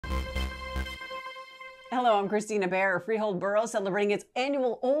Hello, I'm Christina Bear. Freehold Borough celebrating its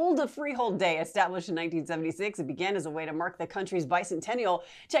annual Old Freehold Day. Established in 1976, it began as a way to mark the country's bicentennial.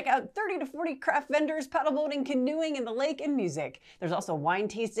 Check out 30 to 40 craft vendors, paddle boating, canoeing in the lake, and music. There's also wine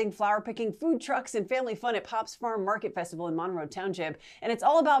tasting, flower picking, food trucks, and family fun at Pop's Farm Market Festival in Monroe Township. And it's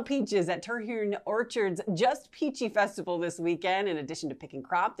all about peaches at Terhune Orchard's Just Peachy Festival this weekend. In addition to picking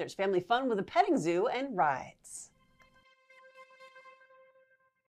crop, there's family fun with a petting zoo and rides.